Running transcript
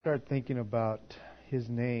Start thinking about His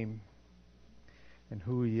name and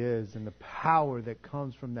who He is and the power that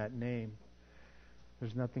comes from that name.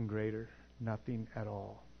 There's nothing greater, nothing at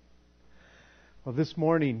all. Well, this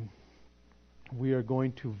morning we are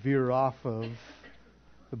going to veer off of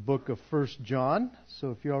the book of 1 John. So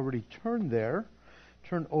if you already turned there,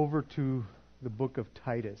 turn over to the book of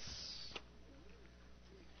Titus.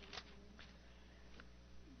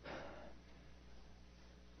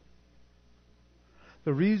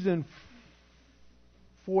 The reason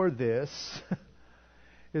for this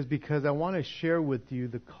is because I want to share with you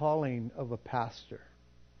the calling of a pastor.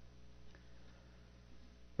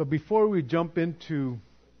 But before we jump into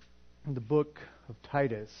the book of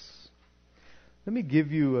Titus, let me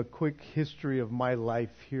give you a quick history of my life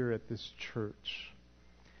here at this church.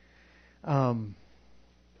 And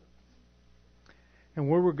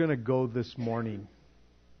where we're going to go this morning.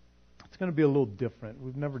 It's going to be a little different.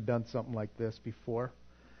 We've never done something like this before.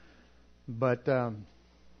 But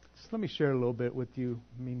just let me share a little bit with you.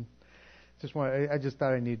 I just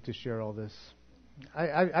thought I needed to share all this.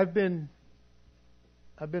 I've been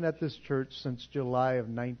at this church since July of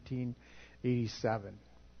 1987.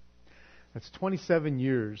 That's 27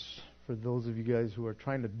 years for those of you guys who are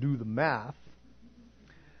trying to do the math.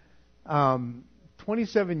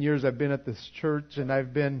 27 years I've been at this church, and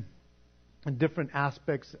I've been in different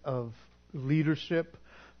aspects of leadership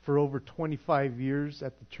for over 25 years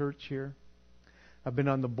at the church here. I've been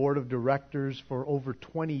on the board of directors for over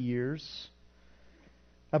 20 years.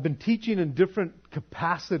 I've been teaching in different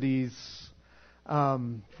capacities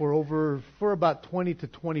for about 20 to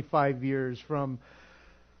 25 years, from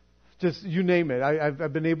just you name it.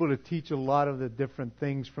 I've been able to teach a lot of the different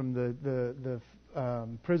things, from the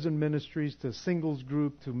prison ministries to singles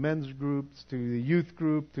group to men's groups to the youth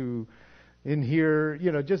group to in here,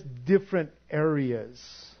 just different areas.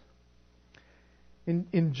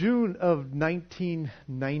 In June of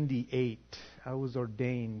 1998, I was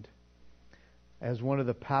ordained as one of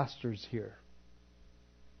the pastors here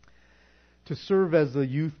to serve as the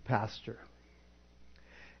youth pastor.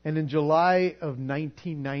 And in July of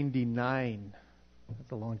 1999,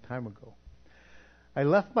 that's a long time ago, I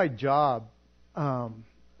left my job of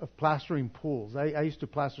plastering pools. I used to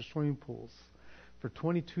plaster swimming pools for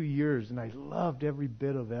 22 years, and I loved every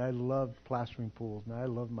bit of it. I loved plastering pools, and I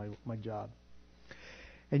loved my job.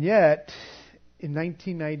 And yet, in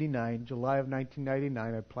 1999, July of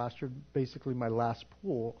 1999, I plastered basically my last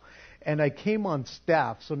pool, and I came on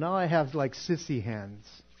staff. So now I have like sissy hands,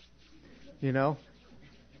 They're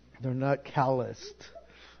not calloused.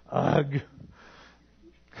 Ugh.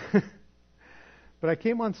 But I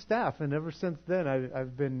came on staff, and ever since then,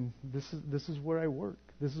 I've been. This is where I work.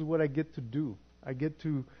 This is what I get to do. I get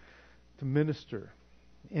to minister.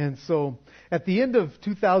 And so at the end of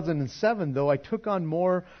 2007, though, I took on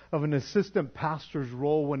more of an assistant pastor's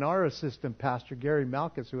role when our assistant pastor, Gary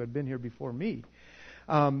Malkus, who had been here before me,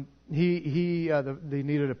 they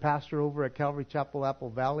needed a pastor over at Calvary Chapel, Apple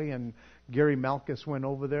Valley, and Gary Malkus went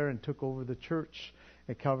over there and took over the church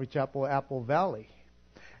at Calvary Chapel, Apple Valley.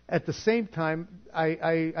 At the same time,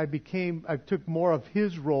 I took more of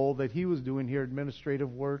his role that he was doing here,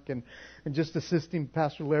 administrative work, and just assisting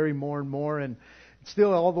Pastor Larry more and more, and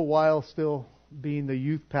still all the while still being the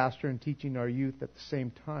youth pastor and teaching our youth at the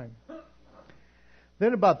same time.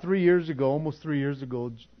 Then about 3 years ago, almost 3 years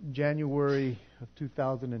ago, January of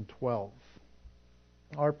 2012,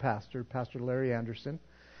 our pastor, Pastor Larry Anderson,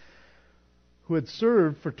 who had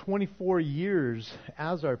served for 24 years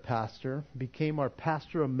as our pastor, became our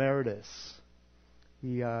pastor emeritus.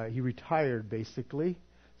 He retired, basically,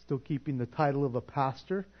 still keeping the title of a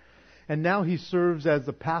pastor. And now he serves as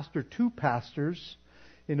the pastor to pastors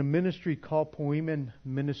in a ministry called Poemen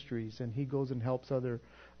Ministries. And he goes and helps other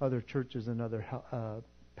churches and other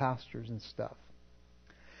pastors and stuff.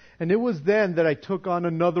 And it was then that I took on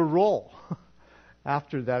another role.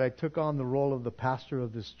 After that, I took on the role of the pastor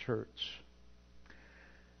of this church.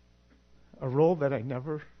 A role that I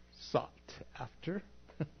never sought after.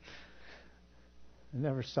 I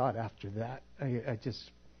never sought after that.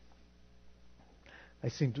 I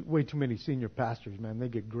seen way too many senior pastors, man. They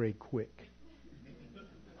get gray quick.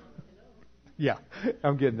 Yeah,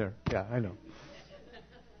 I'm getting there. Yeah, I know.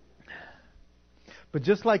 But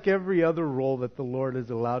just like every other role that the Lord has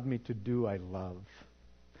allowed me to do, I love.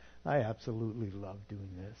 I absolutely love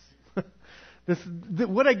doing this.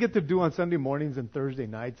 What I get to do on Sunday mornings and Thursday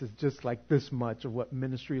nights is just like this much of what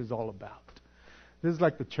ministry is all about. This is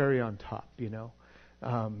like the cherry on top,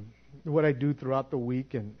 What I do throughout the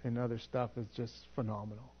week and other stuff is just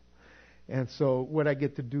phenomenal. And so what I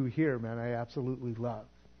get to do here, man, I absolutely love.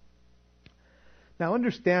 Now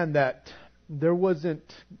understand that there wasn't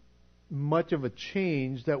much of a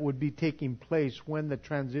change that would be taking place when the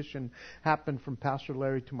transition happened from Pastor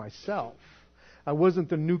Larry to myself. I wasn't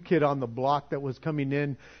the new kid on the block that was coming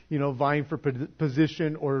in, vying for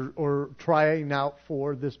position or trying out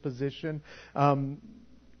for this position.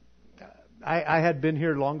 I had been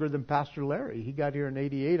here longer than Pastor Larry. He got here in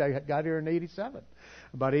 88. I got here in 87.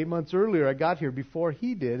 About 8 months earlier, I got here before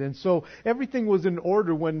he did. And so everything was in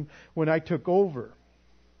order when I took over.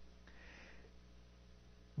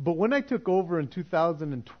 But when I took over in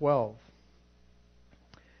 2012,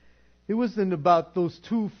 it was in about those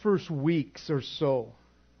 2 first weeks or so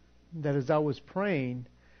that as I was praying,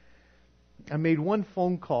 I made one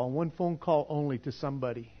phone call only to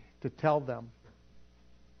somebody to tell them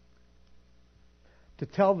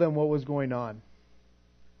what was going on.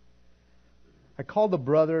 I called a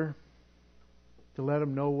brother to let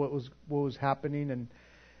him know what was happening, and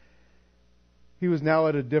he was now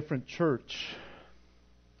at a different church.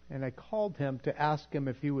 And I called him to ask him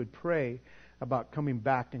if he would pray about coming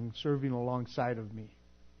back and serving alongside of me.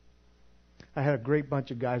 I had a great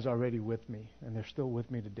bunch of guys already with me, and they're still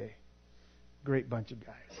with me today. Great bunch of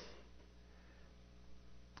guys.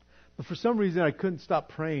 But for some reason, I couldn't stop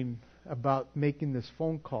praying about making this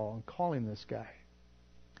phone call and calling this guy.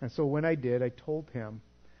 And so when I did, I told him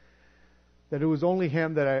that it was only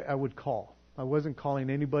him that I would call. I wasn't calling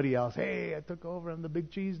anybody else. Hey, I took over. I'm the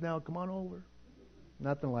big cheese now. Come on over.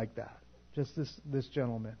 Nothing like that. Just this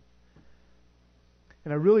gentleman.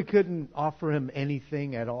 And I really couldn't offer him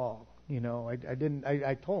anything at all.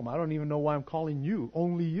 I told him, I don't even know why I'm calling you,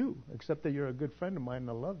 only you, except that you're a good friend of mine and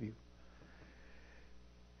I love you.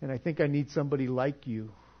 And I think I need somebody like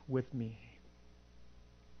you with me.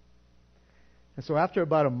 And so after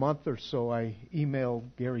about a month or so, I emailed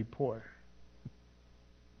Gary Poor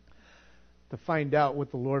to find out what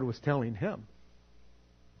the Lord was telling him.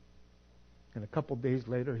 And a couple days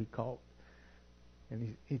later, he called.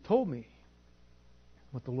 And he told me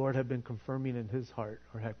what the Lord had been confirming in his heart,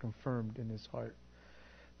 or had confirmed in his heart,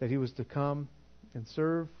 that he was to come and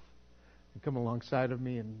serve and come alongside of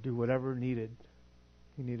me and do whatever he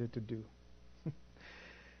needed to do.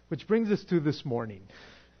 Which brings us to this morning.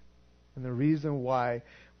 And the reason why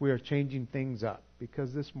we are changing things up.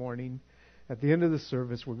 Because this morning, at the end of the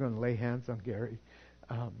service, we're going to lay hands on Gary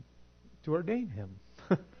to ordain him.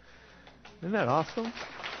 Isn't that awesome?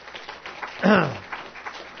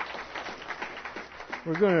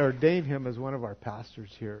 We're going to ordain him as one of our pastors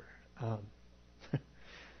here.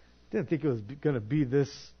 Didn't think it was going to be this.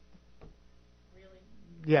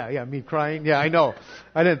 Really? Yeah, me crying. Yeah, I know.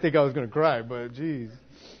 I didn't think I was going to cry, but geez.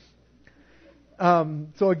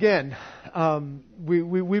 So again,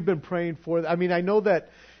 we've been praying for. I know that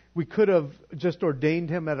we could have just ordained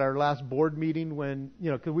him at our last board meeting when,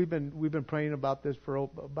 because we've been praying about this for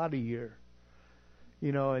about a year.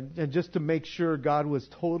 And just to make sure God was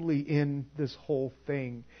totally in this whole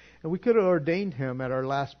thing. And we could have ordained him at our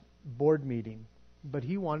last board meeting, but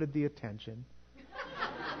he wanted the attention.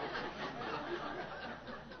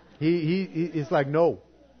 He's like, no,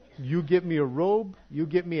 you get me a robe, you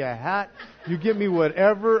get me a hat, you get me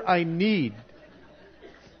whatever I need.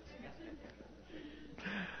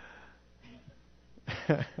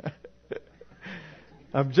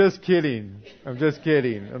 I'm just kidding.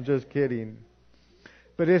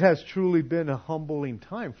 But it has truly been a humbling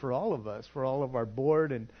time for all of us, for all of our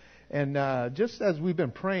board, and just as we've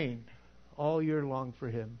been praying all year long for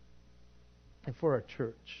him and for our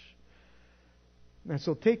church. And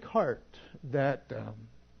so take heart that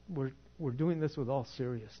we're doing this with all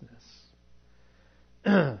seriousness.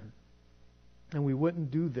 And we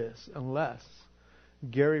wouldn't do this unless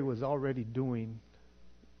Gary was already doing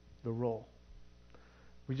the role.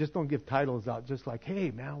 We just don't give titles out just like,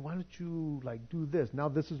 hey, man, why don't you do this? Now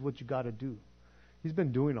this is what you got to do. He's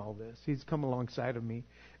been doing all this. He's come alongside of me,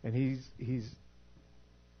 and he's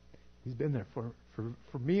been there for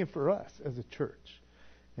me and for us as a church.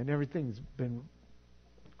 And everything's been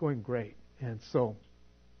going great. And so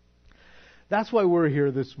that's why we're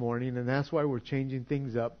here this morning, and that's why we're changing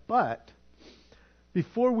things up. But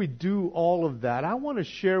before we do all of that, I want to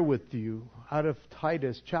share with you out of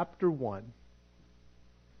Titus chapter 1,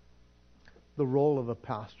 the role of a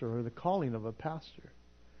pastor, or the calling of a pastor.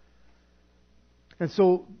 And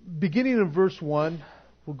so, beginning in verse 1,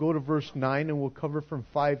 we'll go to verse 9, and we'll cover from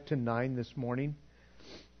 5 to 9 this morning.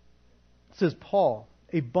 It says, Paul,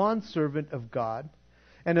 a bondservant of God,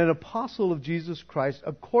 and an apostle of Jesus Christ,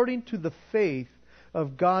 according to the faith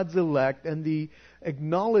of God's elect, and the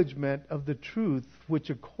acknowledgement of the truth which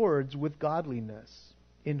accords with godliness,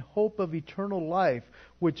 in hope of eternal life,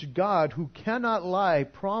 which God, who cannot lie,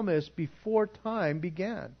 promised before time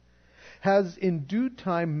began, has in due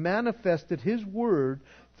time manifested His word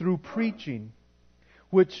through preaching,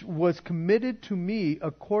 which was committed to me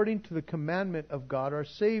according to the commandment of God our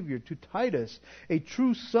Savior, to Titus, a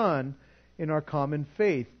true son in our common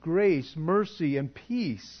faith. Grace, mercy, and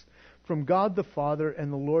peace from God the Father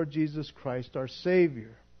and the Lord Jesus Christ our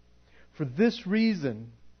Savior. For this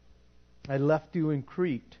reason I left you in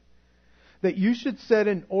Crete, that you should set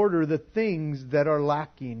in order the things that are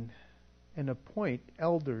lacking, and appoint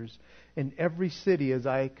elders in every city as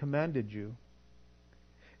I commanded you.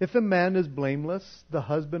 If a man is blameless, the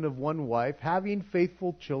husband of one wife, having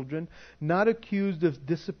faithful children, not accused of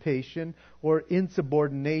dissipation or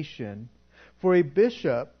insubordination, for a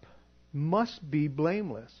bishop must be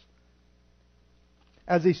blameless,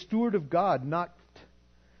 as a steward of God, not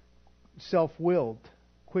self-willed,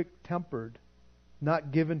 quick-tempered,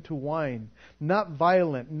 not given to wine, not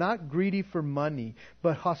violent, not greedy for money,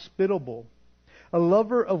 but hospitable, a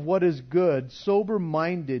lover of what is good,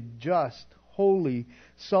 sober-minded, just, holy,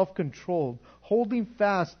 self-controlled, holding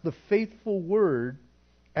fast the faithful word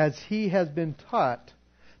as he has been taught,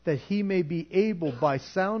 that he may be able by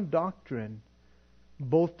sound doctrine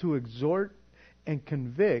both to exhort and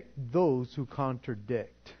convict those who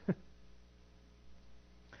contradict.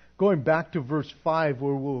 Going back to verse 5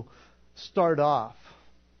 where we'll start off.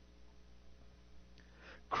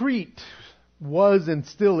 Crete was and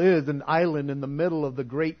still is an island in the middle of the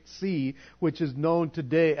Great Sea, which is known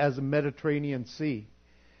today as the Mediterranean Sea.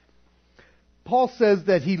 Paul says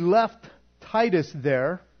that he left Titus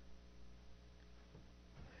there.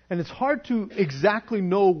 And it's hard to exactly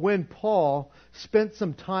know when Paul spent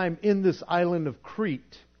some time in this island of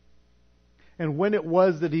Crete and when it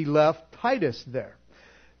was that he left Titus there.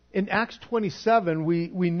 In Acts 27,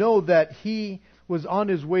 we know that he was on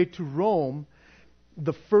his way to Rome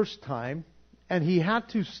the first time, and he had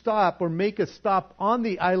to stop or make a stop on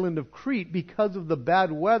the island of Crete because of the bad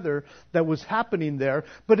weather that was happening there.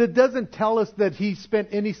 But it doesn't tell us that he spent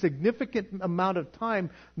any significant amount of time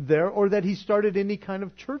there or that he started any kind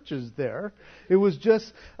of churches there. It was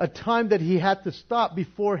just a time that he had to stop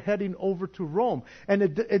before heading over to Rome. And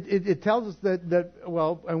it tells us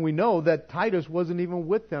and we know that Titus wasn't even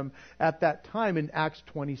with them at that time in Acts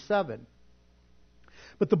 27.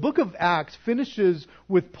 But the book of Acts finishes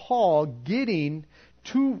with Paul getting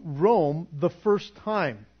to Rome the first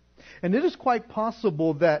time. And it is quite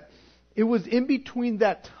possible that it was in between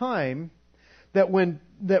that time that when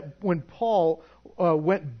Paul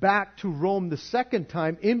went back to Rome the second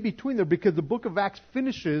time, in between there, because the book of Acts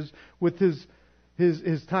finishes with his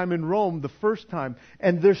time in Rome the first time.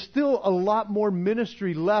 And there's still a lot more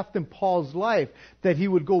ministry left in Paul's life that he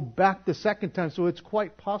would go back the second time. So it's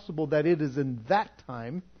quite possible that it is in that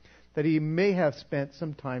time that he may have spent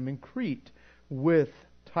some time in Crete with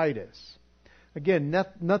Titus. Again,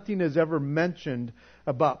 nothing is ever mentioned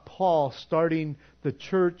about Paul starting the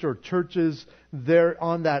church or churches there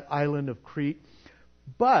on that island of Crete.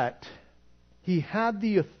 But he had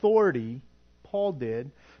the authority, Paul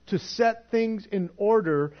did, to set things in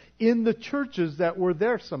order in the churches that were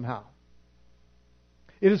there somehow.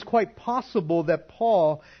 It is quite possible that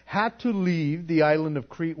Paul had to leave the island of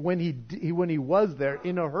Crete when he was there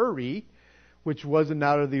in a hurry, which wasn't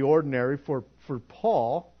out of the ordinary for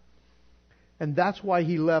Paul, and that's why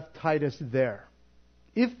he left Titus there.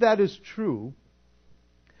 If that is true,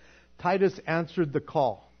 Titus answered the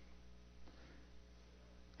call.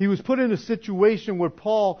 He was put in a situation where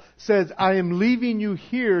Paul says, I am leaving you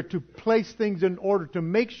here to place things in order, to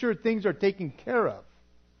make sure things are taken care of.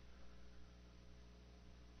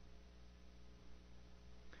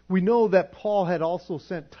 We know that Paul had also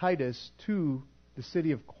sent Titus to the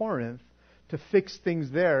city of Corinth to fix things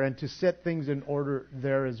there and to set things in order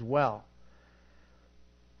there as well.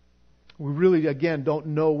 We really, again, don't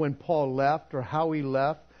know when Paul left or how he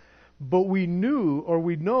left, but we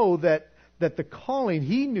know that the calling,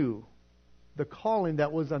 he knew the calling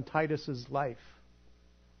that was on Titus's life.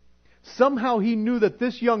 Somehow he knew that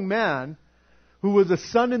this young man, who was a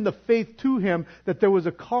son in the faith to him, that there was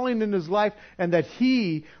a calling in his life and that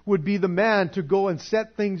he would be the man to go and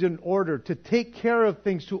set things in order, to take care of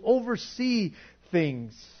things, to oversee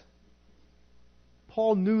things.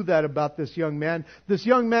 Paul knew that about this young man. This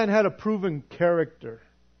young man had a proven character.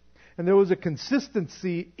 And there was a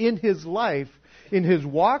consistency in his life, in his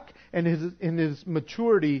walk, and in his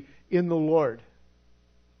maturity in the Lord.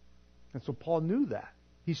 And so Paul knew that.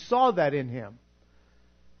 He saw that in him.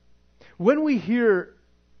 When we hear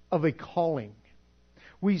of a calling,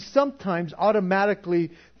 we sometimes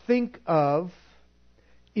automatically think of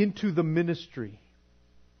into the ministry.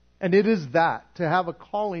 And it is that, to have a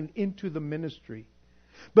calling into the ministry.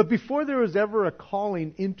 But before there is ever a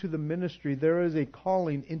calling into the ministry, there is a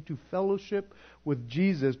calling into fellowship with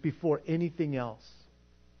Jesus before anything else.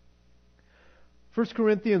 1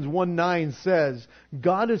 Corinthians 1:9 says,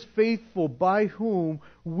 God is faithful, by whom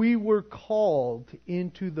we were called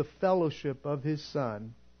into the fellowship of His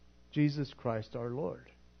Son, Jesus Christ our Lord.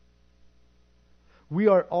 We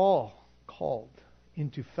are all called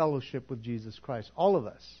into fellowship with Jesus Christ. All of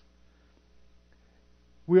us.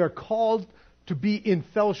 We are called to be in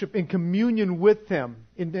fellowship, in communion with Him,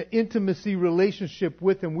 in the intimacy relationship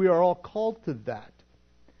with Him. We are all called to that.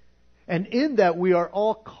 And in that we are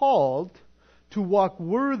all called to walk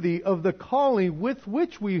worthy of the calling with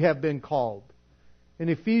which we have been called. In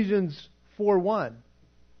Ephesians 4:1.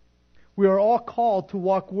 We are all called to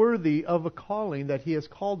walk worthy of a calling that He has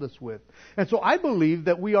called us with. And so I believe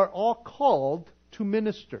that we are all called to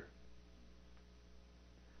minister.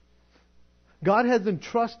 God has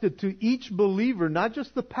entrusted to each believer, not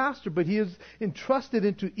just the pastor, but He has entrusted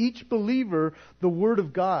into each believer the Word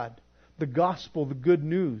of God, the gospel, the good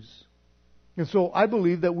news. And so I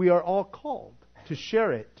believe that we are all called to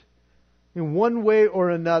share it in one way or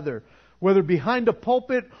another, whether behind a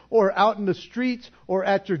pulpit or out in the streets or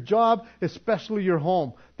at your job, especially your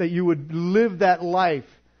home, that you would live that life.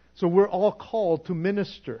 So we're all called to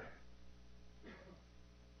minister.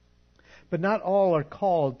 But not all are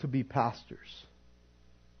called to be pastors.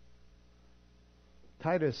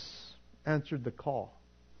 Titus answered the call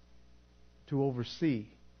to oversee.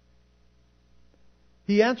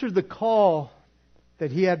 He answered the call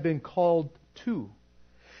that he had been called to.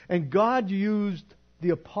 And God used the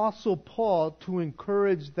Apostle Paul to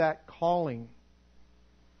encourage that calling.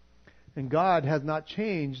 And God has not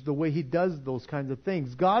changed the way He does those kinds of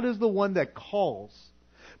things. God is the one that calls.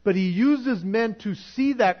 But He uses men to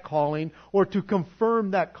see that calling or to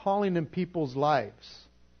confirm that calling in people's lives.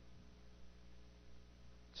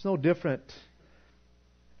 It's no different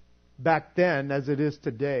back then as it is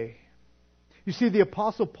today. You see, the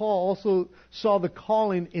Apostle Paul also saw the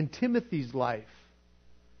calling in Timothy's life.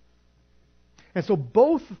 And so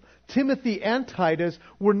both Timothy and Titus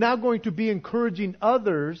were now going to be encouraging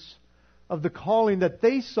others of the calling that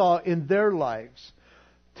they saw in their lives.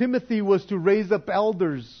 Timothy was to raise up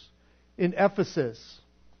elders in Ephesus.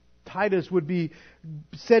 Titus would be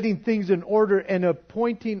setting things in order and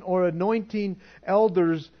appointing or anointing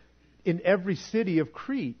elders in every city of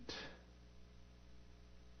Crete.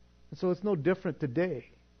 And so it's no different today.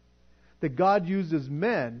 That God uses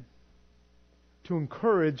men to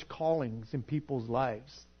encourage callings in people's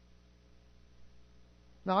lives.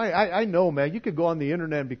 Now, I know, man, you could go on the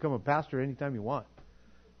internet and become a pastor anytime you want.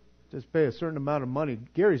 Just pay a certain amount of money.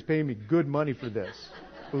 Gary's paying me good money for this.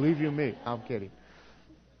 Believe you me. I'm kidding.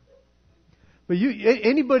 But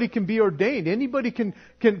anybody can be ordained. Anybody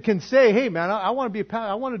can say, hey, man, I want to be a pastor.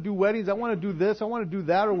 I want to do weddings. I want to do this. I want to do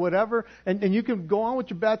that or whatever. And you can go on with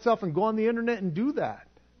your bad self and go on the internet and do that.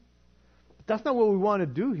 But that's not what we want to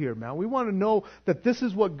do here, man. We want to know that this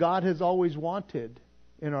is what God has always wanted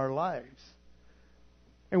in our lives.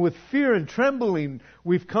 And with fear and trembling,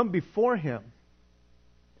 we've come before Him.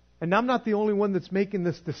 And I'm not the only one that's making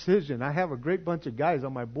this decision. I have a great bunch of guys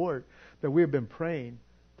on my board that we have been praying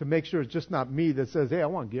to make sure it's just not me that says, hey, I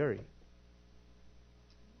want Gary.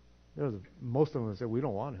 Most of them that said, we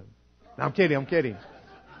don't want him. No, I'm kidding. I'm kidding.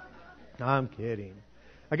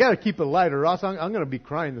 I got to keep it light or else I'm going to be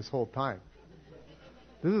crying this whole time.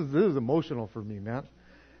 This is emotional for me, man.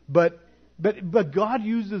 But God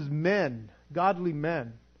uses men, godly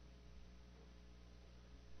men,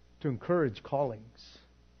 to encourage callings.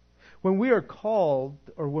 When we are called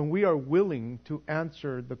or when we are willing to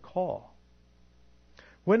answer the call,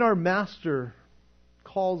 when our Master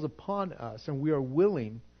calls upon us and we are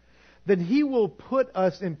willing, then He will put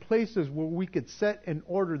us in places where we could set in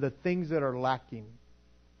order the things that are lacking.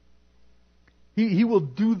 He will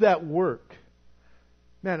do that work.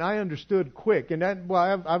 Man, I understood quick, and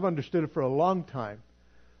I've understood it for a long time,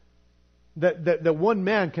 that one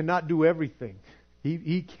man cannot do everything.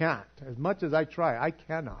 He can't. As much as I try, I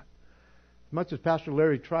cannot. As much as Pastor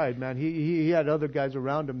Larry tried, man, he had other guys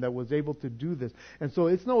around him that was able to do this. And so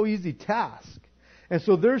it's no easy task. And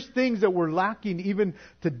so there's things that were lacking even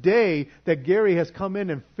today that Gary has come in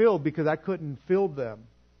and filled because I couldn't fill them.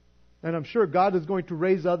 And I'm sure God is going to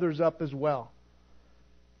raise others up as well.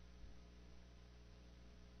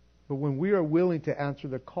 But when we are willing to answer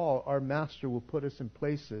the call, our Master will put us in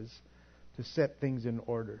places to set things in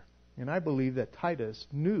order. And I believe that Titus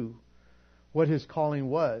knew what his calling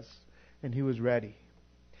was, and he was ready.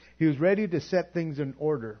 He was ready to set things in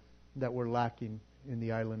order that were lacking in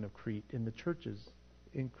the island of Crete, in the churches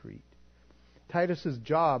in Crete. Titus's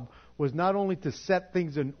job was not only to set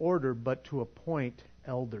things in order, but to appoint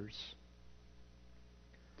elders.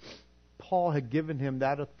 Paul had given him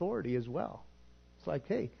that authority as well. It's like,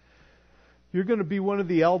 hey, you're going to be one of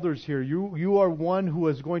the elders here. You are one who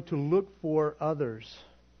is going to look for others.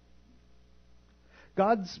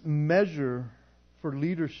 God's measure for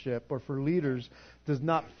leadership or for leaders does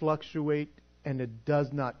not fluctuate, and it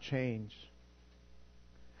does not change.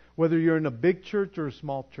 Whether you're in a big church or a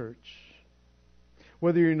small church,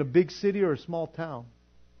 whether you're in a big city or a small town,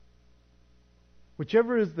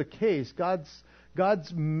 whichever is the case,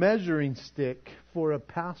 God's measuring stick for a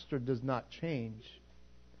pastor does not change.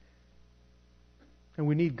 And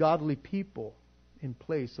we need godly people in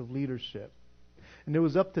place of leadership. And it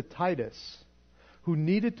was up to Titus, who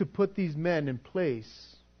needed to put these men in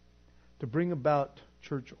place to bring about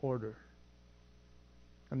church order.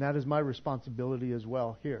 And that is my responsibility as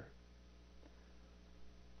well here.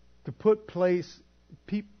 To put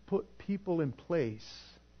people in place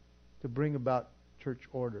to bring about church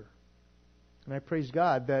order. And I praise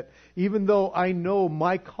God that even though I know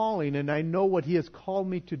my calling and I know what He has called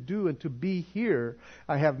me to do and to be here,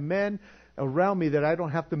 I have men around me that I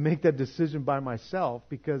don't have to make that decision by myself,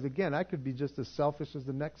 because again, I could be just as selfish as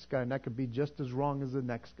the next guy, and I could be just as wrong as the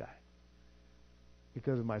next guy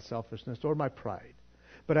because of my selfishness or my pride.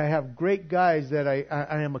 But I have great guys that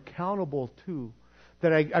I am accountable to,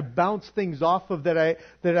 that I bounce things off of, that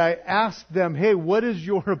I ask them, hey, what is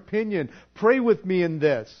your opinion? Pray with me in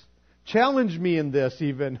this. Challenge me in this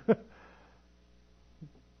even.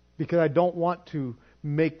 Because I don't want to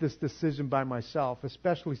make this decision by myself,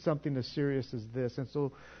 especially something as serious as this. And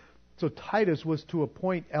so Titus was to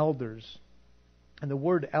appoint elders. And the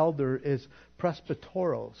word elder is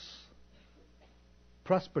presbyteros.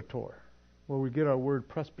 Presbyter, where we get our word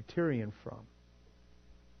Presbyterian from.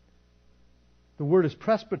 The word is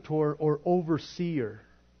presbyter or overseer.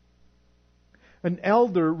 An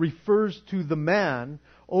elder refers to the man.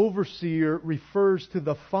 Overseer refers to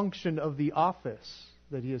the function of the office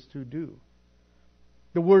that he is to do.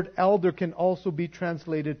 The word elder can also be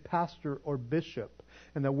translated pastor or bishop.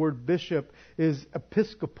 And the word bishop is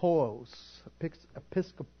episkopos.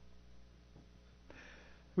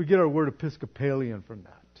 We get our word Episcopalian from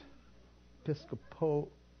that.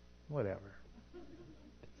 Whatever.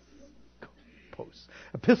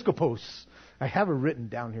 Episcopos. I have it written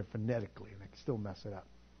down here phonetically, and I can still mess it up.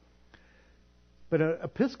 But an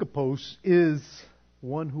episcopos is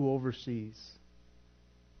one who oversees.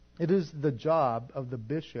 It is the job of the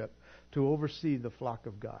bishop to oversee the flock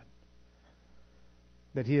of God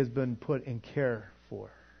that he has been put in care for.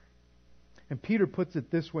 And Peter puts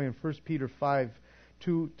it this way in 1 Peter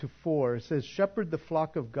 5:2-4. It says, "Shepherd the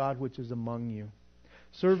flock of God which is among you,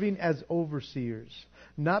 serving as overseers,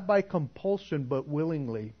 not by compulsion but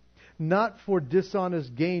willingly, not for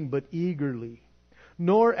dishonest gain but eagerly,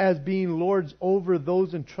 nor as being lords over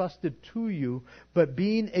those entrusted to you, but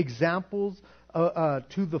being examples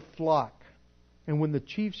to the flock. And when the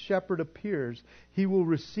chief shepherd appears, he will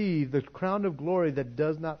receive the crown of glory that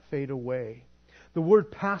does not fade away." The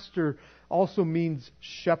word pastor also means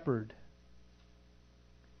shepherd.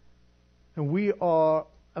 And we all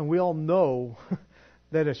know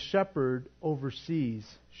that a shepherd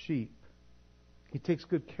oversees sheep. He takes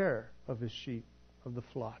good care of his sheep, of the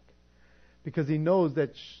flock, because he knows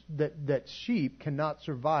that sheep cannot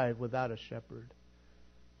survive without a shepherd.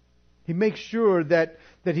 He makes sure that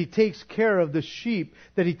he takes care of the sheep,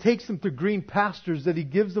 that he takes them to green pastures, that he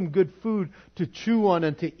gives them good food to chew on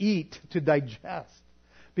and to eat, to digest,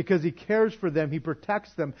 because he cares for them, he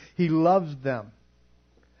protects them, he loves them.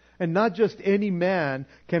 And not just any man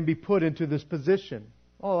can be put into this position.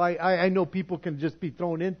 Oh, I know people can just be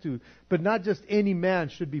thrown into, but not just any man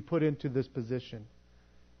should be put into this position.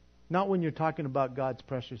 Not when you're talking about God's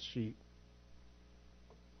precious sheep.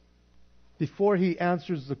 Before he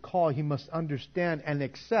answers the call, he must understand and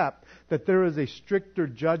accept that there is a stricter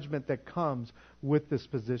judgment that comes with this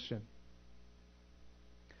position.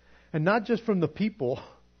 And not just from the people,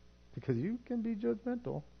 because you can be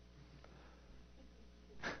judgmental.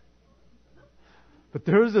 But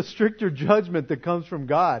there is a stricter judgment that comes from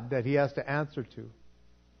God that he has to answer to.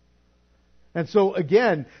 And so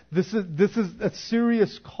again, this is a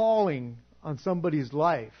serious calling on somebody's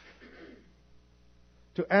life.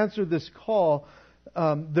 To answer this call,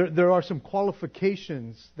 there are some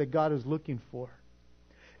qualifications that God is looking for.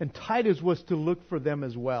 And Titus was to look for them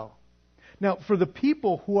as well. Now, for the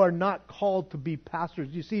people who are not called to be pastors,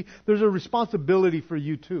 you see, there's a responsibility for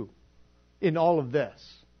you too in all of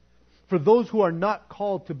this. For those who are not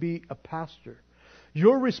called to be a pastor,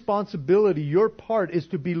 Your responsibility, your part is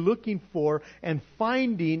to be looking for and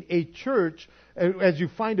finding a church, as you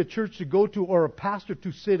find a church to go to or a pastor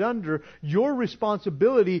to sit under. Your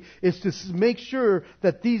responsibility is to make sure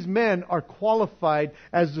that these men are qualified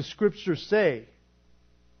as the Scriptures say.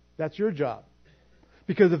 That's your job.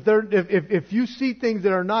 Because if you see things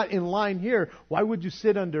that are not in line here, why would you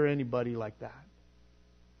sit under anybody like that?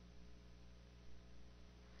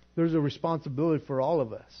 There's a responsibility for all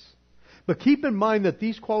of us. But keep in mind that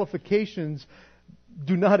these qualifications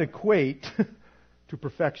do not equate to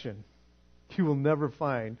perfection. You will never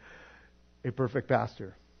find a perfect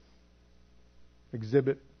pastor.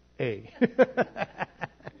 Exhibit A.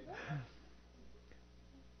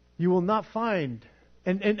 You will not find,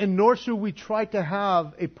 and nor should we try to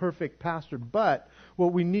have a perfect pastor. But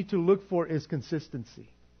what we need to look for is consistency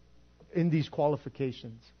in these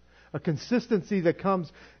qualifications. A consistency that comes,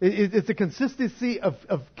 it's a consistency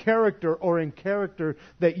of character or in character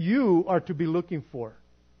that you are to be looking for.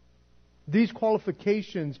 These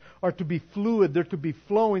qualifications are to be fluid, they're to be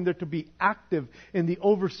flowing, they're to be active in the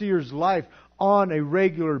overseer's life on a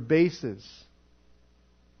regular basis.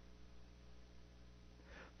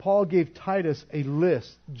 Paul gave Titus a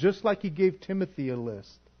list, just like he gave Timothy a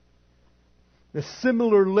list. A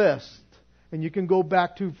similar list. And you can go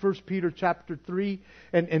back to 1 Peter chapter 3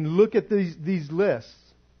 and look at these lists.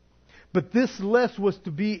 But this list was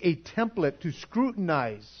to be a template to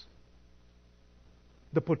scrutinize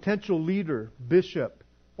the potential leader, bishop,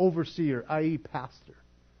 overseer, i.e. pastor.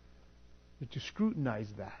 To scrutinize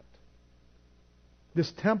that.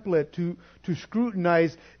 This template to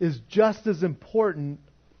scrutinize is just as important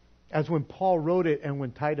as when Paul wrote it and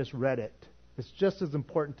when Titus read it. It's just as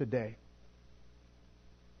important today.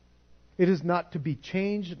 It is not to be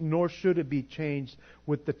changed, nor should it be changed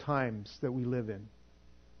with the times that we live in.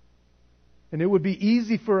 And it would be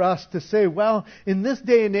easy for us to say, well, in this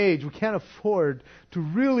day and age, we can't afford to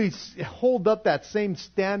really hold up that same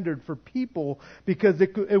standard for people because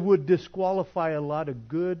it would disqualify a lot of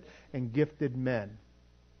good and gifted men.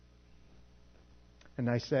 And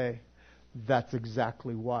I say, that's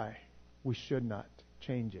exactly why we should not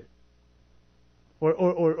change it.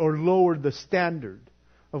 Or lower the standard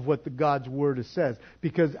of what the God's Word says.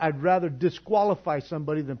 Because I'd rather disqualify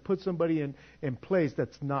somebody than put somebody in place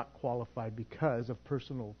that's not qualified because of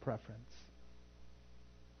personal preference.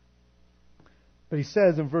 But he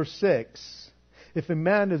says in verse 6, if a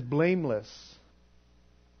man is blameless,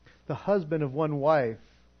 the husband of one wife,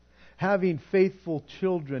 having faithful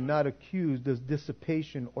children, not accused of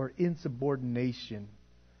dissipation or insubordination.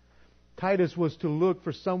 Titus was to look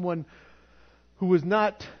for someone who was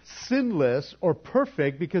not sinless or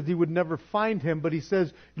perfect, because he would never find him, but he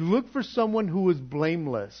says, look for someone who is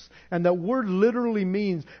blameless. And that word literally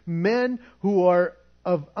means men who are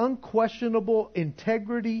of unquestionable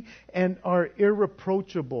integrity and are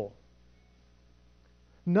irreproachable.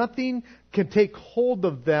 Nothing can take hold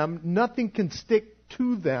of them, nothing can stick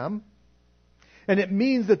to them. And it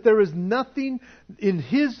means that there is nothing in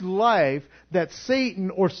his life that Satan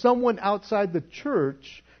or someone outside the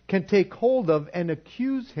church can take hold of and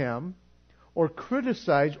accuse him or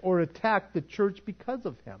criticize or attack the church because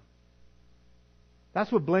of him.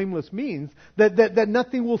 That's what blameless means, that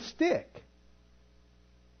nothing will stick.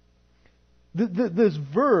 This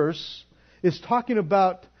verse is talking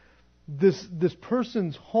about this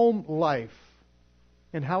person's home life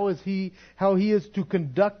and how he is to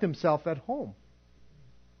conduct himself at home.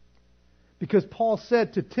 Because Paul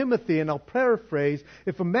said to Timothy, and I'll paraphrase,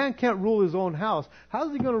 if a man can't rule his own house, how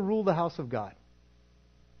is he going to rule the house of God?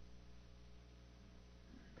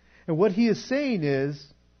 And what he is saying is,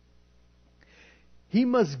 he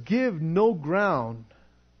must give no ground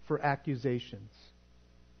for accusations.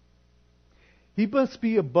 He must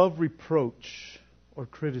be above reproach or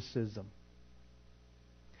criticism.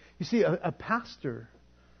 You see, a pastor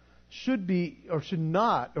should be, or should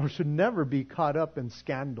not, or should never be caught up in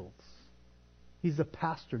scandals. He's a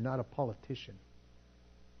pastor, not a politician.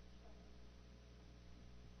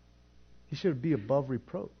 He should be above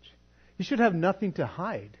reproach. He should have nothing to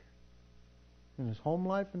hide in his home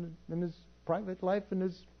life, and in his private life, and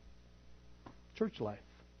his church life.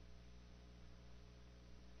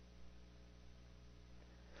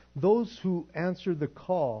 Those who answer the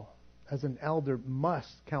call as an elder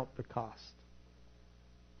must count the cost.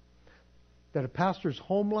 That a pastor's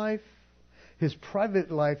home life, his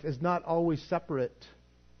private life is not always separate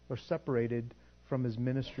or separated from his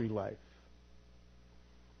ministry life.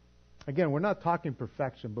 Again, we're not talking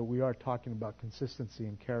perfection, but we are talking about consistency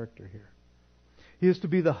and character here. He is to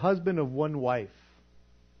be the husband of one wife.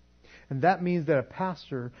 And that means that a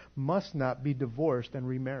pastor must not be divorced and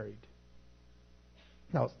remarried.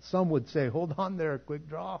 Now, some would say, hold on there, quick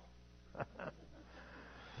draw.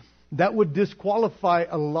 That would disqualify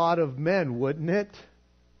a lot of men, wouldn't it?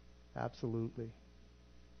 Absolutely.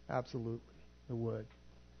 Absolutely, it would.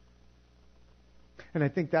 And I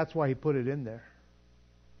think that's why he put it in there.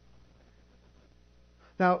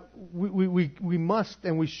 Now, we must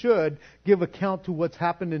and we should give account to what's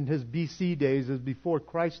happened in his BC days as before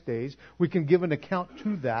Christ's days. We can give an account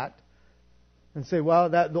to that and say,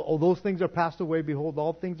 well, all those things are passed away. Behold,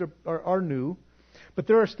 all things are new. But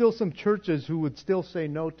there are still some churches who would still say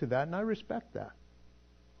no to that, and I respect that.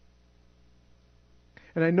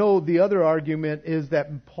 And I know the other argument is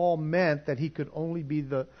that Paul meant that he could only be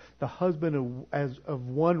the husband of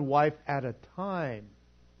one wife at a time.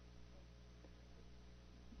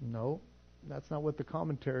 No, that's not what the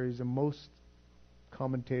commentaries and most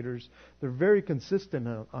commentators, they're very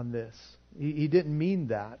consistent on this. He didn't mean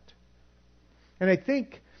that. And I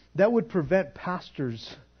think that would prevent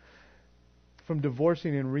pastors from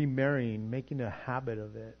divorcing and remarrying, making a habit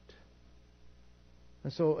of it.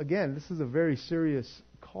 And so, again, this is a very serious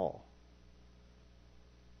call.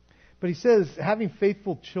 But he says, having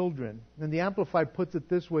faithful children, and the Amplified puts it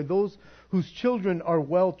this way, those whose children are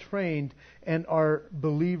well trained and are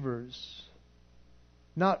believers,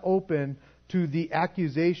 not open to the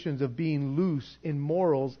accusations of being loose in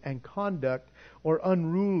morals and conduct or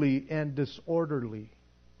unruly and disorderly.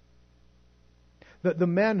 The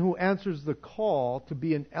man who answers the call to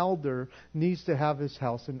be an elder needs to have his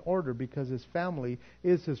house in order because his family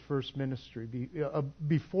is his first ministry,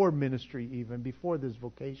 before ministry even, before this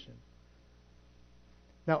vocation.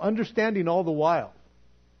 Now, understanding all the while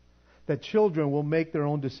that children will make their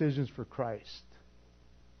own decisions for Christ.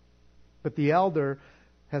 But the elder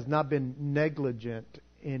has not been negligent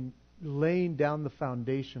in laying down the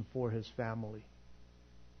foundation for his family.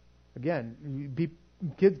 Again,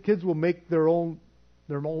 kids will make their own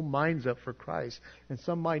minds up for Christ, and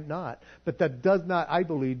some might not. But that does not, I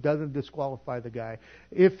believe, doesn't disqualify the guy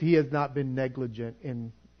if he has not been negligent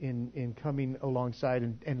in coming alongside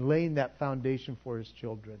and laying that foundation for his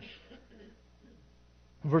children.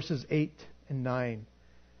 Verses 8 and 9.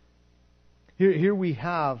 Here we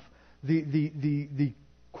have the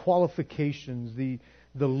qualifications,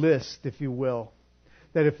 the list, if you will,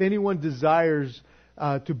 that if anyone desires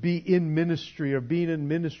to be in ministry or being in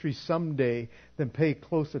ministry someday, then pay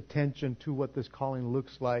close attention to what this calling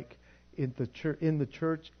looks like in the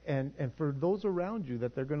church and for those around you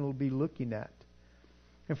that they're going to be looking at.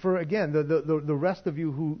 And for, again, the rest of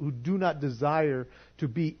you who do not desire to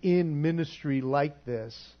be in ministry like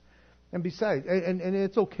this, and besides, and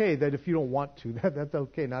it's okay that if you don't want to, that's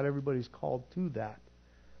okay. Not everybody's called to that.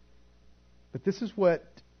 But this is what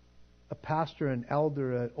a pastor, an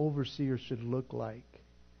elder, an overseer should look like.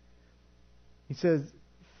 He says,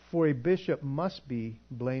 for a bishop must be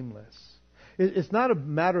blameless. It's not a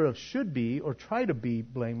matter of should be or try to be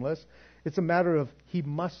blameless. It's a matter of he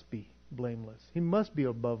must be blameless. He must be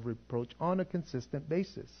above reproach on a consistent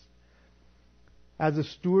basis. As a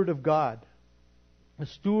steward of God, a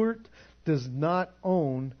steward does not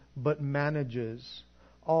own but manages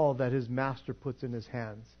all that his master puts in his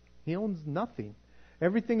hands. He owns nothing.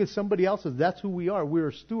 Everything is somebody else's. That's who we are. We're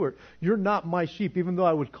a steward. You're not my sheep, even though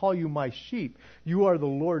I would call you my sheep. You are the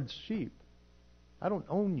Lord's sheep. I don't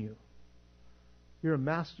own you. You're a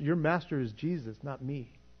master. Your master is Jesus, not me.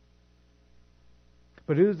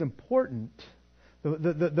 But it is important.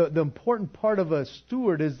 The important part of a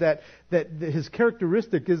steward is that his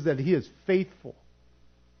characteristic is that he is faithful.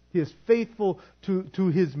 He is faithful to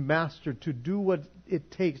his master to do what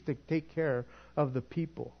it takes to take care of the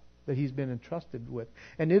people that he's been entrusted with.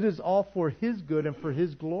 And it is all for his good and for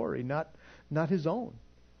his glory, not his own.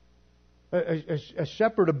 A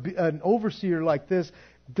shepherd, an overseer like this,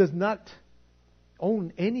 does not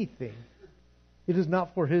own anything. It is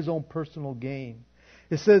not for his own personal gain.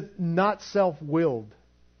 It says, not self-willed,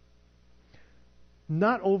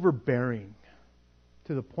 not overbearing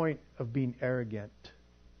to the point of being arrogant.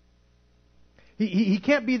 He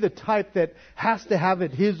can't be the type that has to have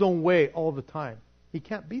it his own way all the time. He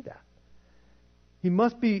can't be that. He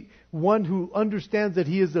must be one who understands that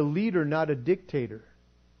he is a leader, not a dictator.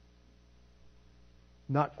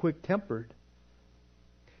 Not quick-tempered.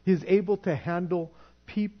 He is able to handle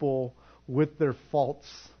people with their faults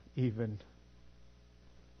even.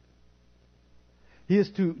 He is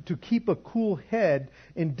to keep a cool head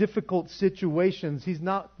in difficult situations. He's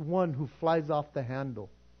not one who flies off the handle.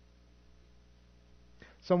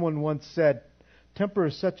 Someone once said, temper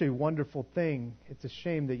is such a wonderful thing, it's a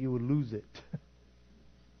shame that you would lose it.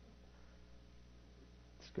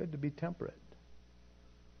 It's good to be temperate.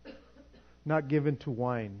 Not given to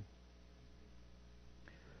wine.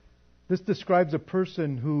 This describes a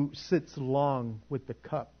person who sits long with the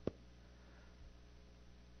cup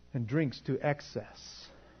and drinks to excess.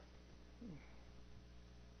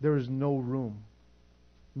 There is no room,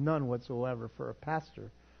 none whatsoever, for a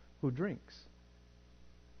pastor who drinks.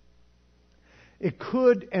 It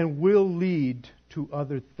could and will lead to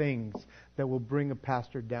other things that will bring a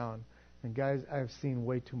pastor down. And guys, I've seen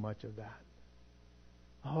way too much of that.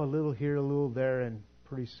 Oh, a little here, a little there, and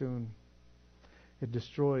pretty soon it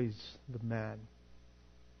destroys the man.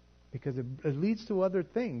 Because it leads to other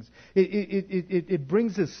things. It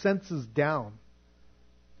brings his senses down.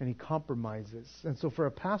 And he compromises. And so for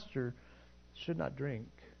a pastor, should not drink.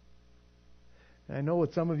 And I know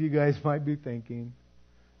what some of you guys might be thinking.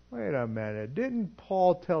 Wait a minute. Didn't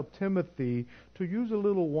Paul tell Timothy to use a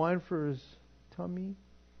little wine for his tummy?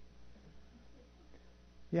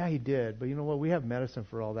 Yeah, he did. But you know what? We have medicine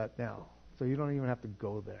for all that now. So you don't even have to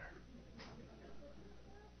go there.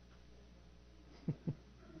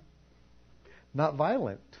 Not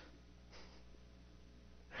violent.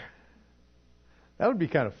 That would be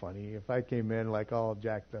kind of funny if I came in like all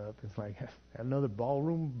jacked up. It's like, had another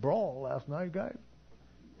ballroom brawl last night, guys.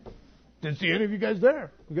 Didn't see any of you guys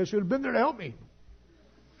there. You guys should have been there to help me.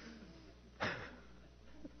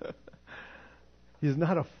 He is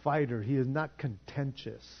not a fighter. He is not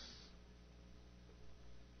contentious.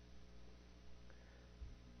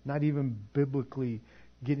 Not even biblically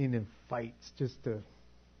getting in fights just to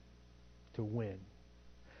win.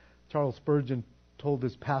 Charles Spurgeon told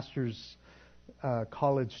his pastors,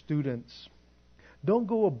 college students, don't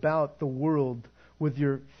go about the world with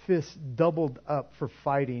your fists doubled up for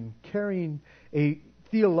fighting, carrying a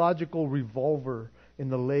theological revolver in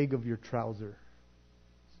the leg of your trouser.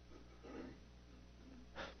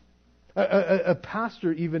 A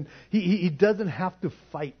pastor even, he doesn't have to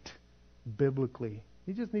fight biblically.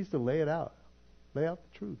 He just needs to lay it out. Lay out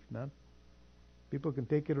the truth, man. People can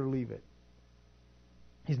take it or leave it.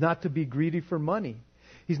 He's not to be greedy for money.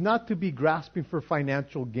 He's not to be grasping for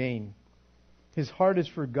financial gain. His heart is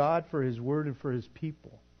for God, for His Word, and for His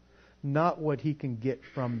people, not what he can get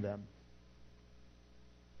from them.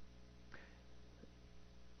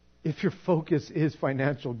 If your focus is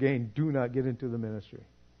financial gain, do not get into the ministry.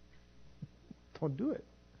 Don't do it.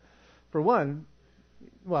 For one,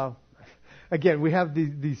 well, again, we have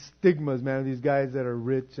these stigmas, man, of these guys that are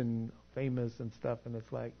rich and famous and stuff, and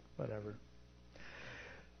it's like, whatever.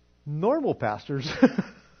 Normal pastors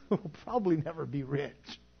will probably never be rich.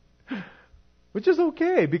 Which is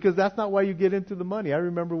okay, because that's not why you get into the money. I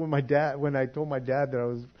remember when I told my dad that I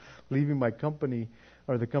was leaving my company,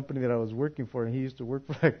 or the company that I was working for, and he used to work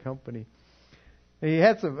for that company. And he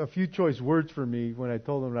had a few choice words for me when I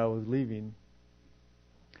told him that I was leaving.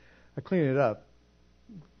 I cleaned it up.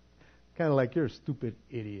 Kind of like, you're a stupid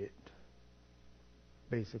idiot.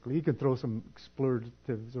 Basically. You can throw some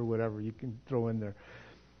expletives or whatever you can throw in there.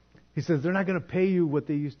 He says, they're not going to pay you what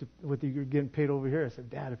you're getting paid over here. I said,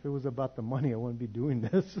 Dad, if it was about the money, I wouldn't be doing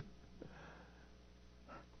this.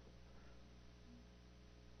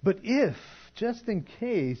 But just in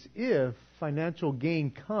case, if financial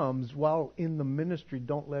gain comes while in the ministry,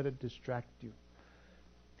 don't let it distract you.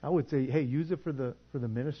 I would say, hey, use it for the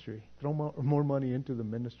ministry. Throw more money into the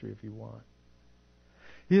ministry if you want.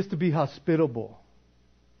 He is to be hospitable.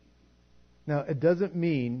 Now, it doesn't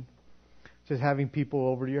mean just having people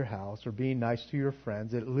over to your house or being nice to your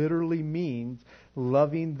friends. It literally means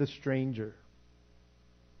loving the stranger.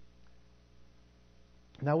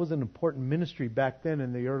 And that was an important ministry back then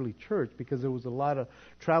in the early church, because there was a lot of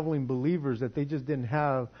traveling believers that they just didn't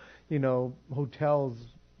have, hotels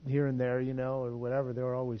here and there, or whatever. They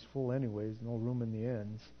were always full anyways, no room in the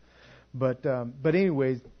inns. But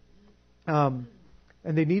anyways, and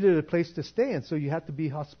they needed a place to stay, and so you have to be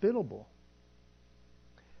hospitable.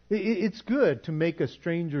 It's good to make a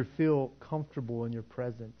stranger feel comfortable in your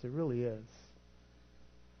presence. It really is.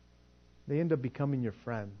 They end up becoming your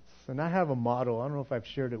friends. And I have a motto. I don't know if I've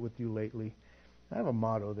shared it with you lately. I have a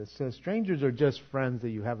motto that says, strangers are just friends that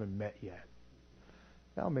you haven't met yet.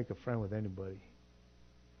 I'll make a friend with anybody.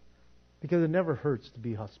 Because it never hurts to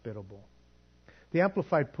be hospitable. The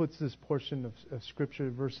Amplified puts this portion of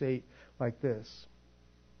Scripture, verse 8, like this.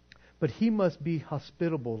 But he must be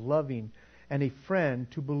hospitable, loving, and a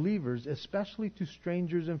friend to believers, especially to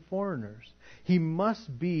strangers and foreigners. He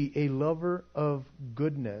must be a lover of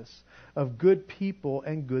goodness, of good people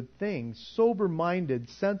and good things, sober-minded,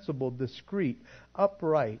 sensible, discreet,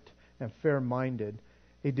 upright, and fair-minded,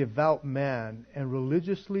 a devout man, and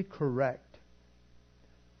religiously correct,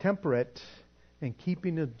 temperate, and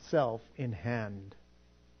keeping himself in hand.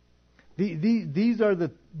 These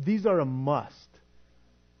are a must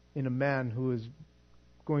in a man who is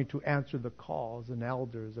going to answer the call as an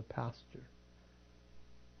elder, as a pastor.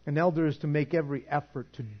 An elder is to make every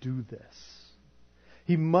effort to do this.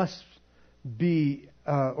 He must be,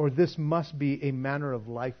 this must be a manner of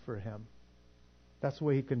life for him. That's the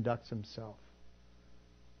way he conducts himself.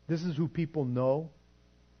 This is who people know,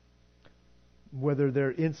 whether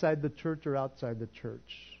they're inside the church or outside the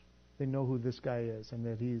church. They know who this guy is and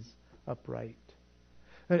that he's upright.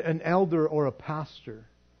 An elder or a pastor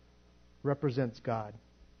represents God.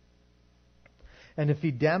 And if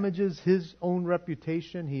he damages his own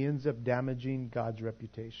reputation, he ends up damaging God's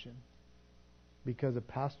reputation. Because a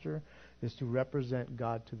pastor is to represent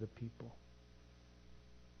God to the people.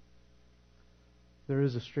 There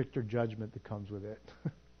is a stricter judgment that comes with it.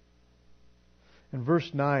 In verse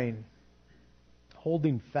 9,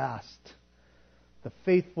 holding fast the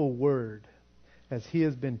faithful word as he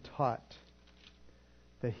has been taught,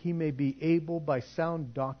 that he may be able by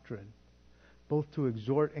sound doctrine both to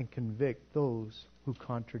exhort and convict those who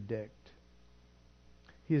contradict.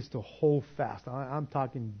 He is to hold fast. I'm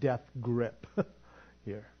talking death grip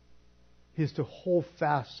here. He is to hold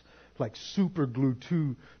fast like super glue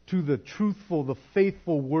to the truthful, the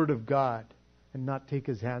faithful Word of God, and not take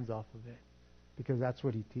his hands off of it, because that's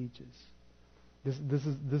what he teaches.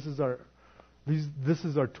 This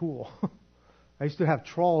is our tool. I used to have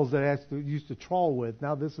trawls that I used to trawl with.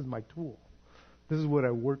 Now this is my tool. This is what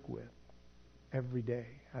I work with every day.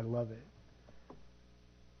 I love it.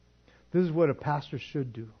 This is what a pastor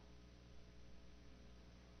should do.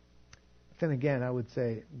 Then again, I would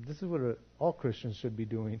say this is what all Christians should be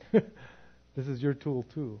doing. This is your tool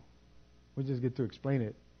too. We just get to explain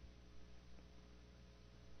it.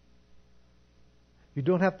 You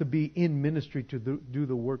don't have to be in ministry to do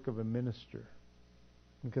the work of a minister,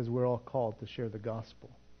 because we're all called to share the gospel.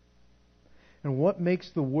 And what makes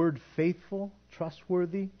the word faithful,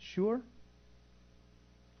 trustworthy, sure?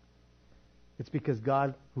 It's because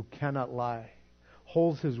God, who cannot lie,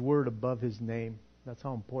 holds his word above his name. That's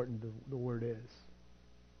how important the word is.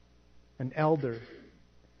 An elder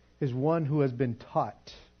is one who has been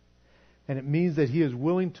taught. And it means that he is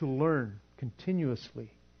willing to learn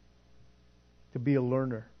continuously. To be a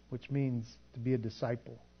learner, which means to be a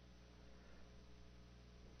disciple.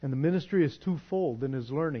 And the ministry is twofold in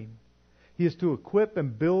his learning. He is to equip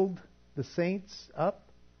and build the saints up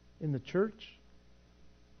in the church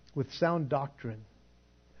with sound doctrine,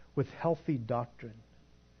 with healthy doctrine.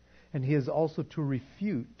 And he is also to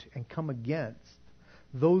refute and come against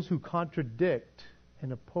those who contradict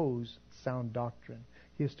and oppose sound doctrine.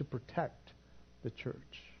 He is to protect the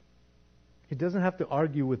church. He doesn't have to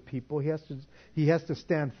argue with people. He has to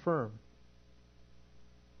stand firm.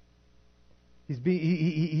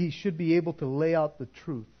 He should be able to lay out the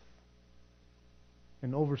truth.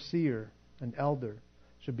 An overseer, an elder,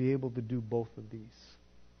 should be able to do both of these.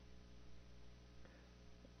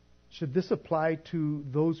 Should this apply to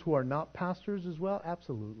those who are not pastors as well?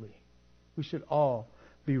 Absolutely. We should all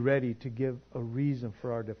be ready to give a reason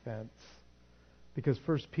for our defense. Because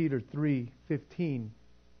 1 Peter 3:15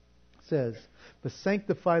 says, "But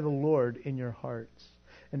sanctify the Lord in your hearts,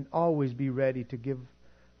 and always be ready to give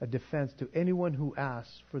a defense to anyone who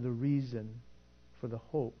asks for the reason for the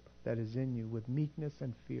hope that is in you with meekness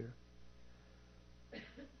and fear."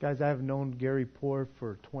 Guys, I have known Gary Poor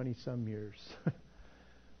for 20-some years.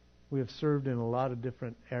 We have served in a lot of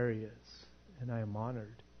different areas, and I am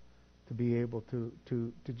honored to be able to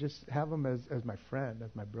just have him as my friend,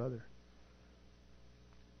 as my brother.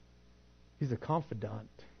 He's a confidant.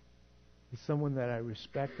 He's someone that I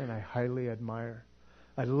respect and I highly admire.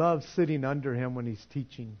 I love sitting under him when he's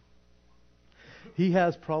teaching. He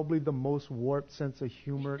has probably the most warped sense of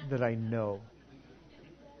humor that I know,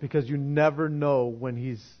 because you never know when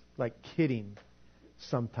he's like kidding.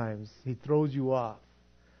 Sometimes he throws you off.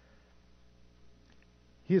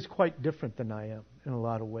 He is quite different than I am in a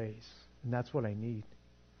lot of ways, and that's what I need.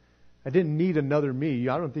 I didn't need another me.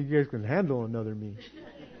 I don't think you guys can handle another me.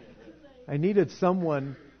 I needed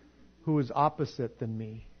someone who was opposite than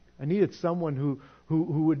me. I needed someone who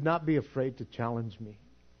would not be afraid to challenge me.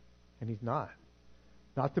 And he's not.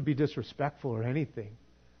 Not to be disrespectful or anything.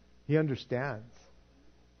 He understands.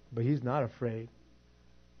 But he's not afraid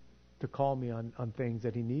to call me on things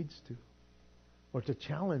that he needs to. Or to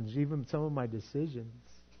challenge even some of my decisions.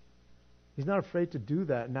 He's not afraid to do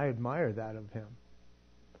that, and I admire that of him.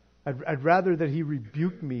 I'd rather that he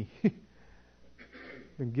rebuke me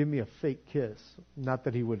than give me a fake kiss. Not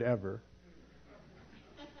that he would ever.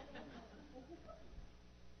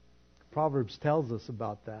 Proverbs tells us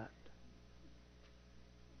about that.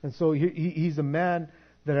 And so he's a man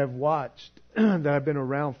that I've watched, that I've been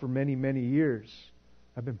around for many, many years.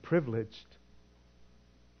 I've been privileged.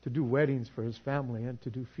 to do weddings for his family and to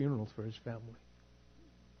do funerals for his family.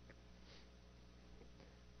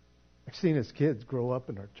 I've seen his kids grow up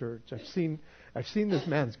in our church. I've seen this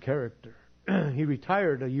man's character. He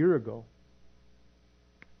retired a year ago.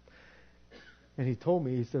 And he told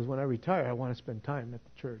me, he says, when I retire, I want to spend time at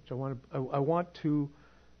the church. I want to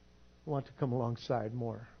come alongside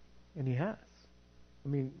more. And he has. I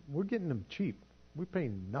mean, we're getting him cheap. We're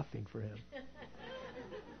paying nothing for him.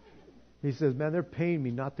 He says, man, they're paying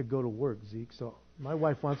me not to go to work, Zeke. So my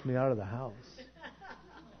wife wants me out of the house.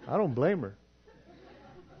 I don't blame her.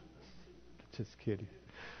 Just kidding.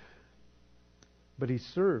 But he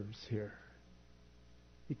serves here.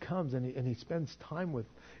 He comes and he spends time with.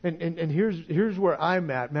 And here's where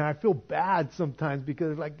I'm at, man. I feel bad sometimes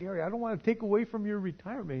because, like, Gary, I don't want to take away from your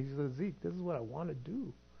retirement. He says, Zeke, this is what I want to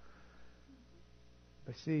do.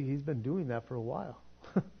 But see, he's been doing that for a while.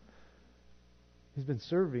 He's been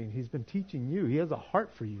serving. He's been teaching you. He has a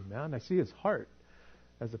heart for you, man. I see his heart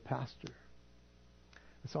as a pastor.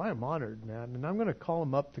 And so I am honored, man. And I'm going to call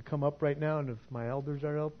him up to come up right now. And if my elders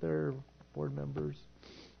are out there, board members,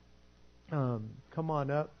 come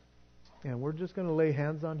on up. And we're just going to lay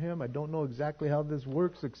hands on him. I don't know exactly how this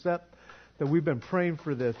works, except that we've been praying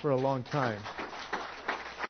for this for a long time.